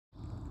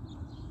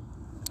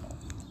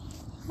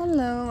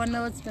Hello, I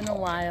know it's been a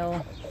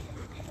while.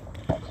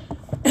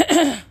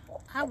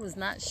 I was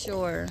not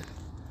sure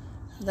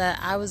that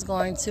I was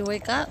going to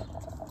wake up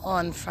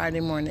on Friday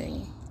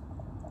morning.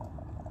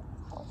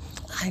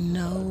 I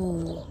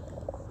know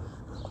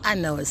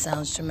it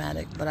sounds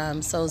dramatic, but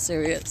I'm so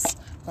serious.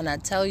 When I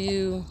tell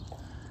you,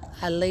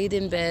 I laid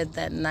in bed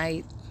that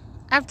night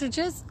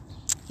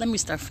let me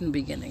start from the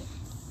beginning.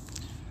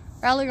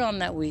 Earlier on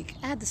that week,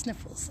 I had the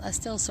sniffles. I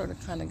still sort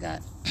of kind of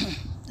got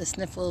the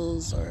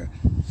sniffles or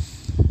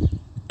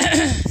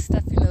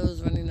stuffy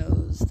nose, runny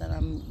nose that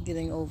I'm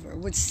getting over,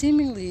 which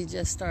seemingly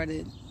just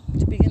started at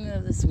the beginning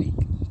of this week.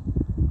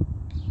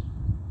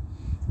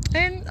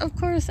 And of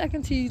course, I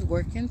continued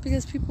working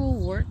because people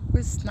work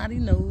with snotty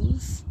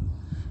nose,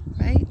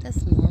 right?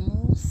 That's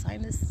normal.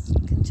 Sinus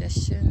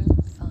congestion,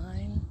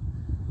 fine.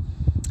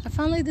 I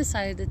finally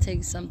decided to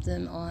take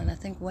something on, I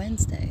think,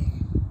 Wednesday.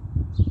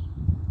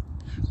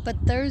 But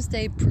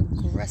Thursday,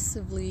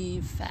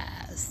 progressively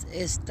fast,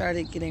 it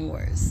started getting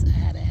worse. I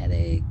had a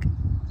headache.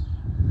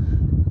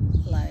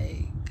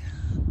 Like,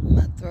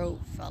 my throat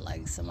felt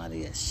like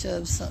somebody had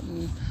shoved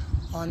something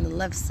on the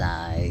left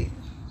side.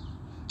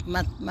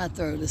 My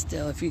throat is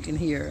still, if you can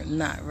hear,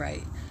 not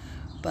right.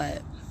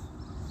 But,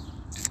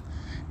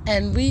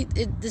 and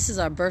this is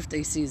our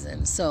birthday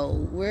season. So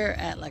we're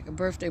at like a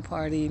birthday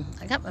party.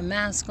 I got my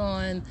mask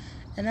on.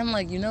 And I'm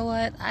like, you know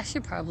what? I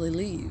should probably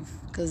leave.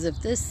 Because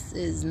if this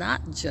is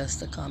not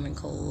just a common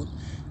cold,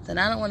 then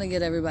I don't want to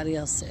get everybody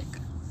else sick.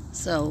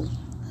 So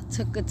I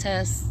took a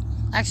test.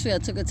 Actually, I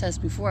took a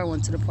test before I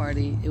went to the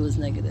party. It was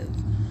negative.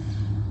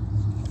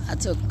 I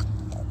took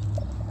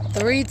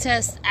 3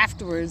 tests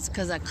afterwards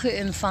because I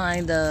couldn't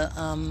find a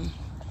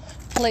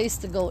place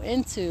to go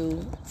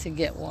into to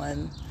get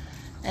one.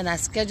 And I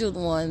scheduled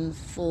one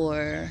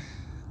for,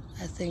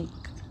 I think,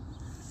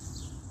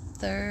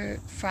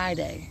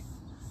 Friday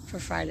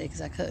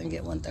because I couldn't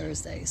get one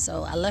Thursday.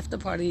 So I left the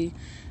party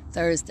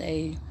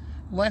Thursday,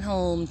 went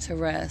home to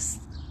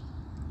rest,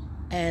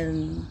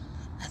 and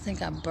I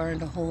think I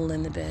burned a hole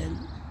in the bed.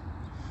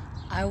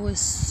 I was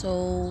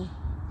so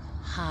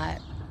hot.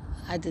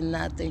 I did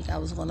not think I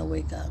was going to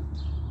wake up.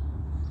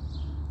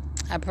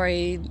 I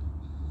prayed,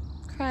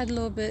 cried a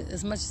little bit,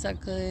 as much as I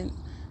could,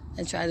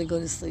 and tried to go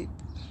to sleep.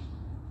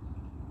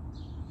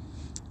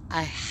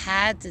 I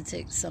had to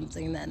take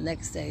something that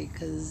next day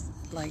because,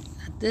 like,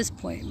 at this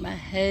point, my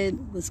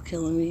head was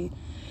killing me.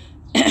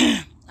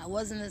 I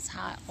wasn't as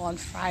hot on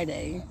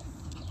Friday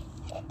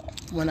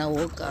when I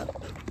woke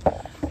up.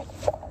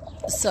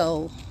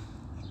 So,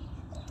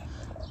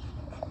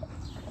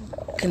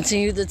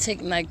 continued to take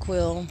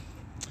NyQuil.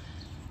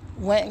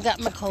 Went and got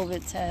my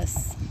COVID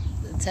test.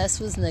 The test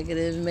was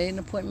negative. Made an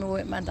appointment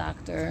with my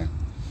doctor.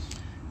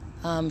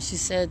 She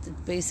said to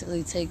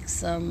basically take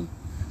some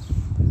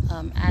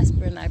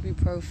aspirin,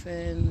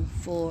 ibuprofen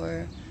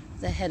for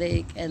the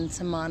headache and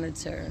to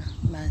monitor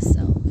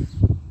myself.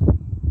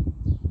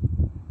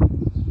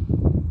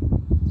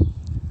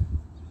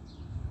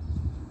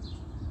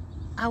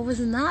 I was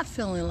not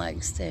feeling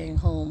like staying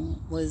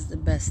home was the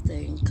best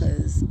thing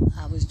because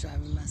I was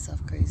driving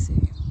myself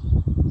crazy.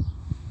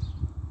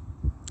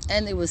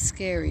 And it was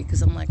scary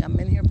because I'm like, I'm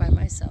in here by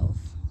myself.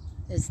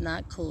 It's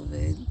not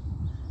COVID.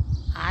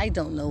 I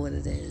don't know what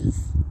it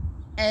is.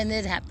 And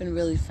it happened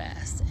really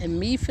fast. And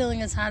me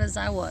feeling as hot as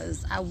I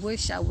was, I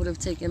wish I would have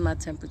taken my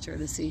temperature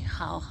to see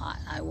how hot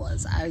I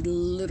was. I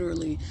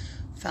literally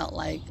felt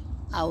like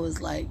I was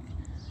like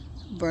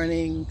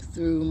burning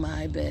through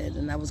my bed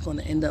and I was going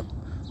to end up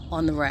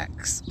on the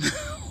racks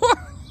or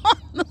on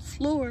the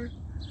floor.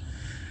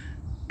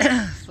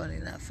 Funny,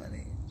 not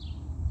funny.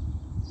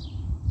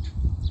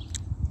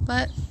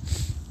 But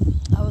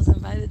I was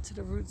invited to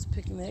the Roots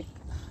picnic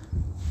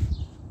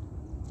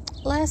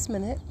last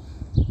minute.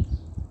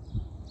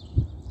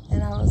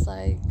 And I was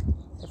like,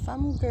 if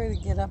I'm going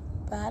to get up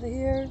out of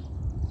here,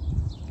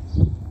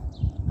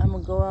 I'm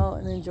going to go out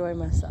and enjoy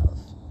myself.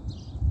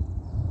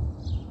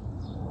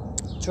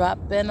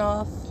 Dropped Ben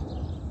off,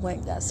 went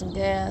and got some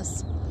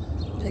gas,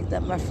 picked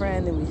up my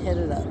friend, and we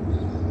headed up.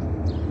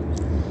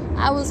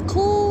 I was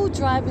cool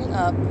driving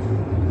up.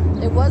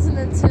 It wasn't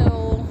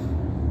until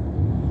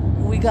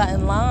we got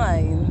in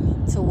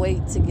line to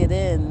wait to get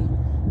in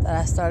that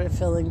I started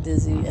feeling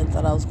dizzy and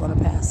thought I was going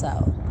to pass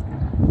out.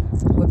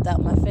 Whipped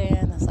out my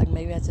fan. I was like,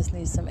 maybe I just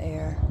need some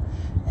air.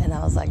 And I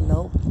was like,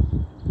 nope,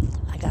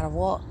 I gotta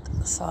walk.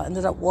 So I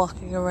ended up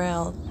walking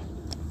around.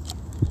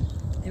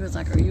 He was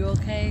like, are you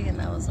okay? And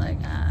I was like,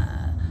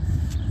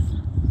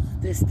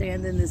 this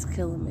standing is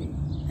killing me.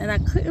 And I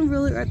couldn't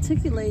really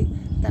articulate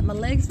that my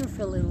legs were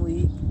feeling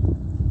weak.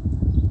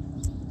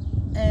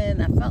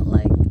 And I felt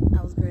like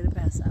I was going to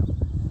pass out.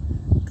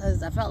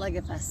 Because I felt like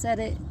if I said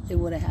it, it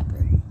would have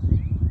happened.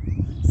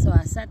 So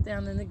I sat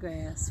down in the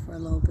grass for a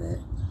little bit.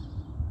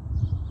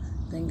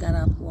 Then got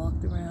up,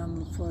 walked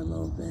around for a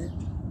little bit.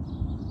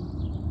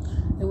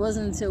 It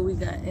wasn't until we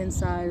got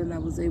inside and I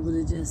was able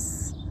to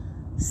just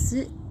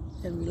sit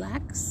and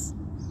relax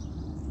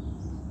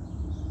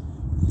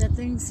that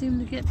things seemed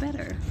to get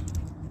better.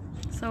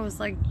 So it's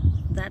like,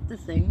 that the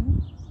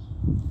thing?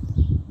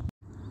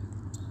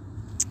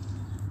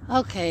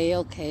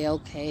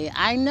 Okay.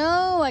 I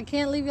know I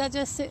can't leave y'all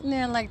just sitting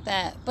there like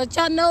that. But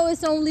y'all know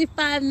it's only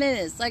 5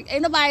 minutes. Like,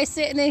 ain't nobody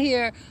sitting in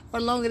here for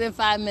longer than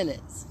 5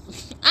 minutes.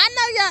 I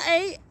know y'all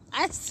ain't.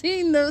 I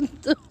seen I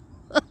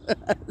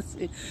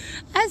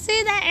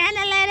see the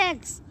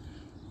analytics.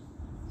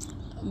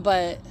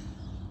 But,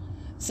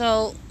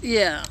 so,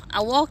 yeah,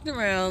 I walked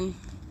around.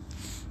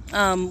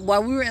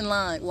 While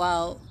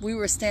we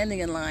were standing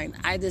in line,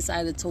 I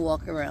decided to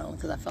walk around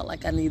because I felt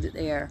like I needed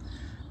air.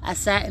 I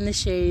sat in the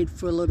shade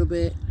for a little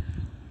bit,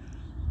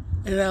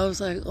 and I was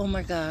like, oh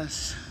my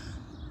gosh,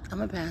 I'm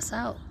gonna pass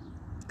out.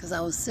 Because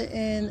I was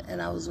sitting and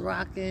I was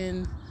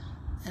rocking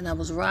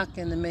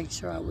to make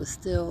sure I was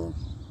still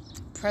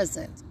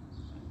present.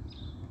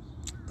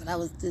 But I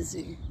was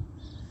dizzy.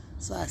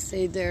 So I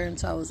stayed there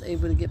until I was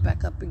able to get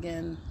back up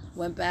again,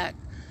 went back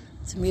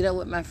to meet up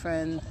with my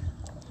friend.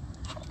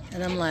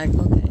 And I'm like,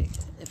 okay,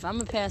 if I'm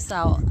going to pass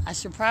out, I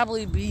should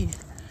probably be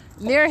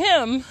near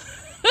him,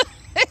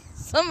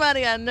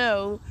 somebody I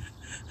know,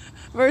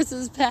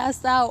 versus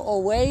passed out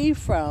away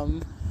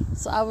from.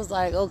 So I was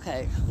like,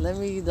 okay, let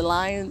me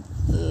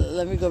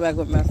go back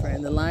with my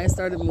friend. The line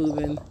started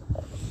moving,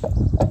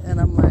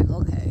 and I'm like,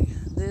 okay,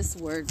 this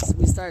works.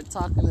 We start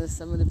talking to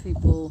some of the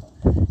people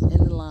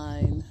in the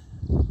line,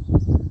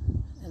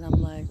 and I'm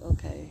like,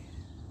 okay,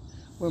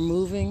 we're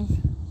moving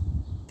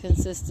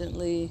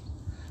consistently,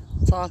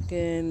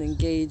 talking,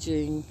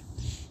 engaging.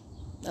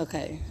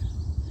 Okay,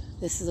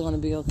 this is going to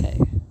be okay.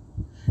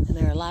 And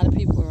there are a lot of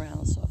people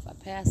around, so if I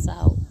pass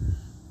out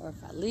or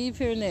if I leave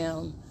here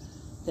now,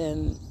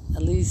 then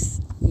at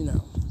least,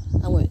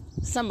 I'm with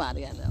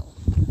somebody I know.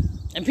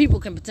 And people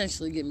can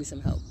potentially give me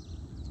some help.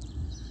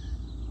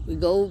 We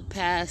go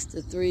past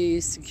the 3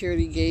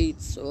 security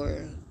gates,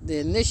 or the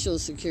initial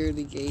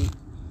security gate.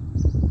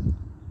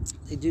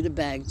 They do the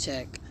bag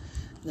check.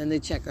 Then they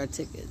check our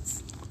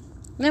tickets.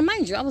 Now,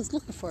 mind you, I was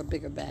looking for a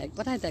bigger bag,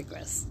 but I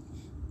digress.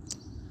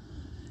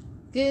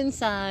 Get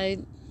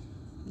inside.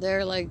 There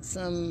are like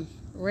some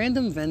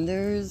random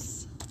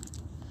vendors,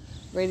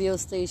 radio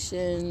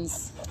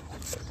stations,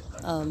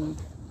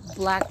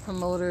 black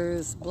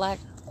promoters, black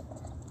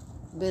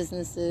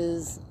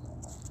businesses.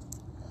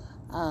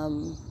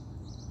 To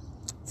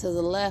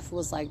the left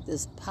was like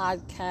this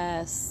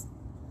podcast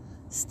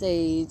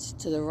stage.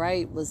 To the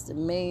right was the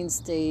main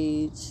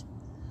stage.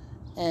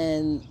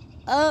 And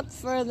up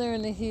further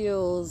in the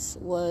hills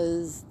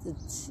was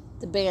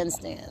the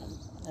bandstand.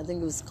 I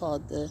think it was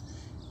called the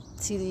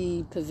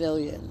TD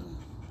Pavilion.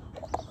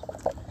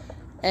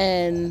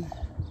 And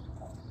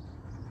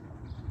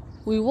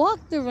we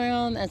walked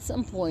around at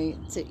some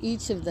point to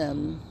each of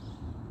them.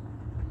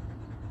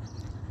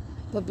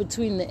 But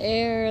between the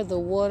air, the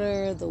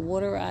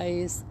water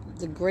ice,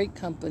 the great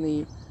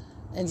company,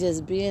 and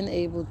just being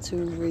able to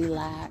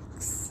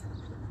relax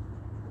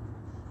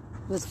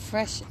with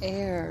fresh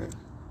air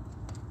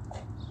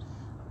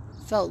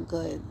felt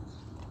good.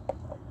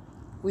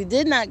 We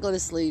did not go to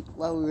sleep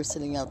while we were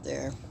sitting out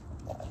there.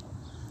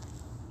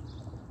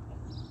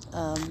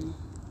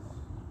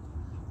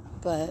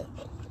 But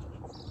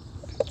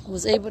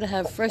was able to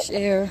have fresh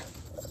air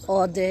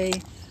all day,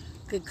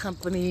 good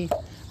company.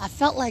 I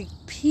felt like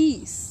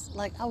peace.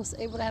 Like I was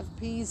able to have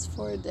peace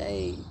for a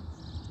day.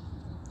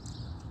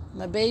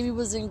 My baby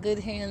was in good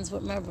hands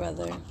with my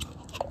brother.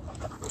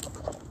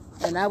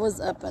 And I was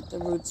up at the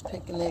Roots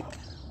picnic,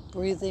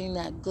 breathing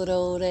that good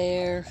old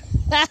air.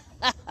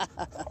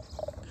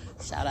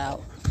 Shout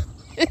out.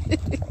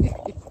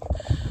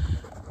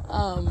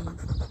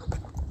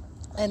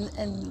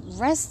 And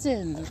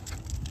resting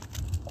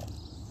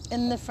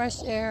in the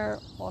fresh air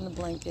on a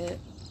blanket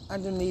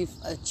underneath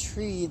a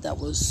tree that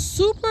was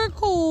super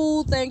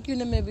cool. Thank you,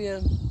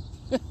 Namibia.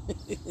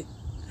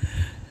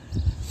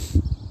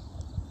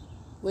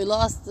 We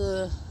lost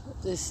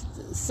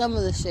some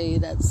of the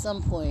shade at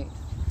some point,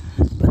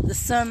 but the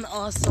sun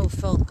also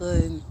felt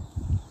good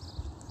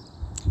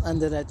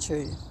under that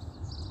tree.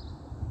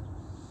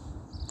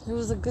 It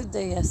was a good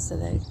day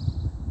yesterday.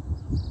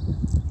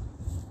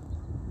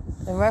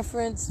 In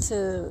reference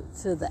to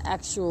the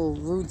actual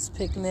Roots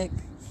picnic,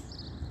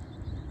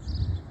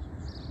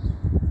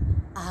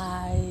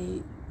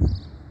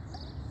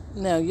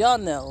 now y'all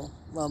know,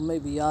 well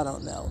maybe y'all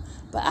don't know,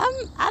 but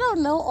I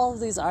don't know all of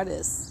these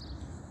artists,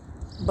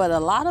 but a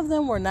lot of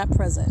them were not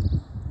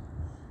present,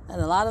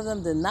 and a lot of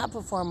them did not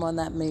perform on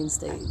that main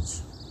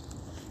stage.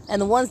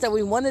 And the ones that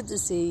we wanted to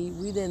see,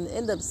 we didn't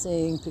end up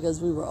seeing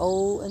because we were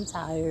old and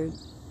tired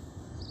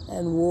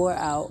and wore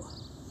out.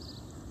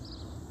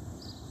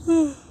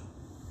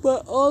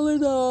 But all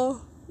in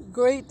all,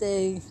 great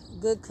day,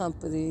 good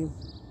company,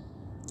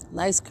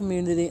 nice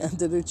community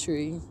under the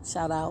tree,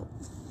 shout out.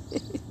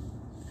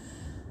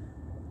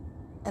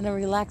 And a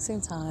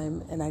relaxing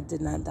time, and I did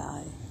not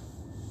die.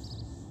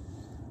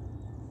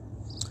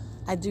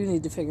 I do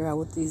need to figure out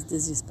what these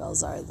dizzy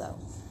spells are, though,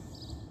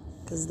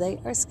 because they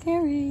are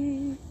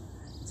scary,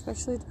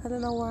 especially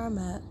depending on where I'm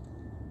at.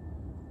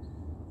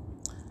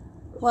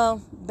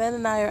 Well, Ben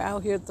and I are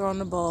out here throwing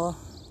the ball,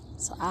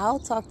 so I'll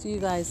talk to you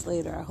guys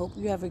later. I hope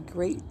you have a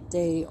great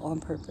day on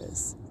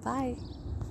purpose. Bye.